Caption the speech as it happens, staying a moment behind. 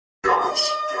We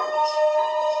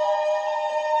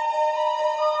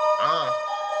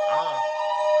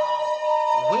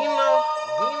know,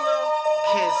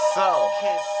 kids so,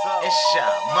 it's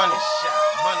shot, money,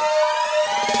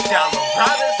 dollar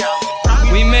riders.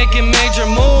 We making major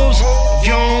moves.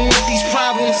 You don't want these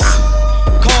problems.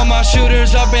 Call my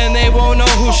shooters up and they won't know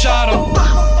who shot them.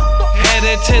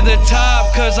 Headed to the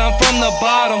top cause I'm from the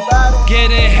bottom.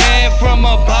 Getting head from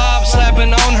a bob,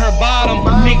 slapping on her bottom.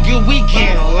 Nigga, we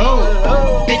getting low.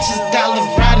 Bitches dollar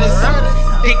riders.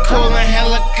 They callin'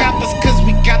 helicopters cause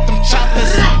we got them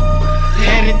choppers.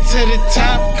 Headed to the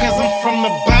top cause I'm from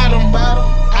the bottom.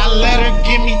 I let her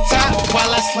give me top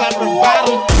while I slap her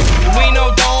bottom. We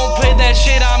know don't play that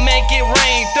shit, I make it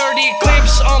rain. 30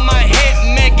 clips on my hip,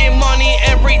 making money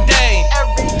every day.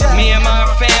 Me and my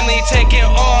family taking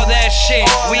all that shit.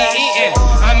 We eating,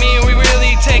 I mean we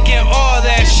really taking all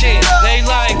that shit. They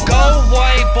like, go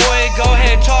white boy, go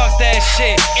ahead talk that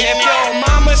shit. If your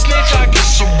mama snitch, I get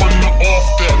someone off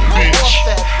that bitch.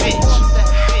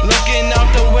 Looking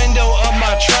out the window of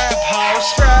my trap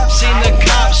house, seen the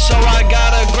cops, so I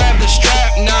gotta grab the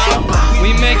strap now.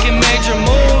 We making major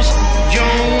moves. You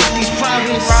don't want these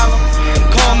problems.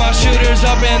 Call my shooters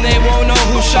up and they won't know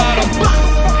who shot them.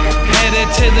 Headed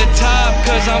to the top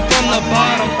cause I'm from the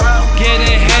bottom.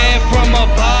 Getting head from a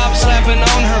bob, slapping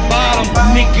on her bottom.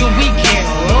 Nigga, we get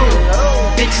low.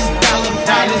 Bitches dollar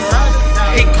riders.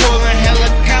 They callin'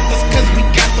 helicopters cause we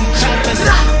got them choppers.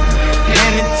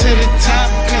 Headed to the top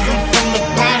cause I'm from the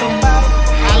bottom.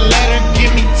 I let her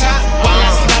give me top while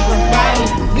I slap her bottom.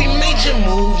 We major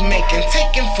move making,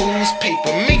 taking fools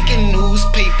paper, making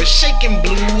newspaper, shaking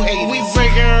blue haters. We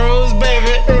breaking rules,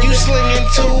 baby. You slinging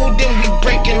two, then we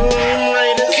breaking room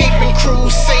raiders. Keeping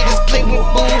crusaders, play with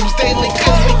boobs daily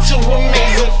cause we too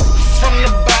amazing. From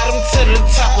the bottom to the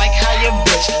top, like how your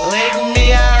bitch leg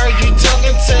me. I heard you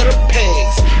talking to the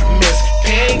pigs. Miss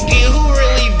Peggy, who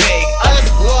really vague? Us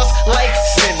lost like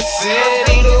Sin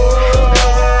City. The world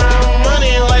around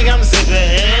money like I'm sipping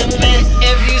Henny.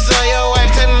 If you saw your wife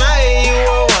tonight, you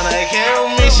would wanna kill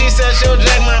me. She said she'll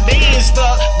drag my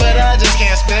beanstalk, but I just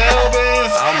can't spell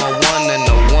beans. I'm a one and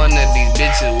no one of these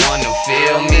bitches wanna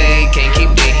feel me. Can't keep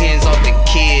their hands off the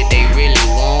kid, they really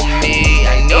want me.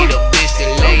 I need a bitch to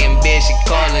lay in bed, she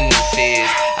calling the feds.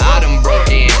 I done broke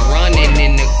in, running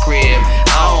in the crib.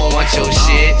 I don't want your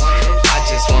shit, I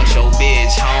just want your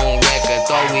bitch. Home record,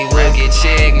 thought we would get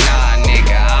checked. Nah,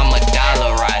 nigga, I'm a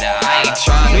dollar rider, I ain't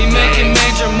tryna. We making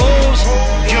major moves.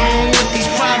 You don't want these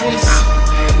problems.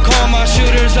 Call my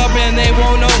shooters up and they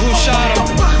won't know who shot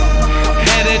them.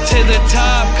 Headed to the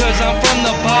top cause I'm from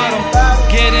the bottom.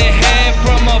 Getting head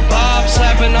from a bob,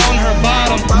 slapping on her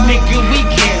bottom. Nigga, we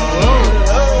get low.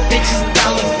 Bitches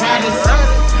dollar riders.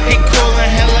 They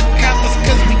callin' helicopters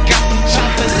cause we got them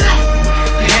choppers.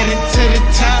 Headed to the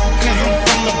top cause I'm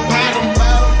from the bottom.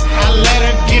 I let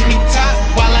her give me top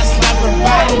while I slap her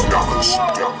bottom.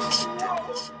 Damas.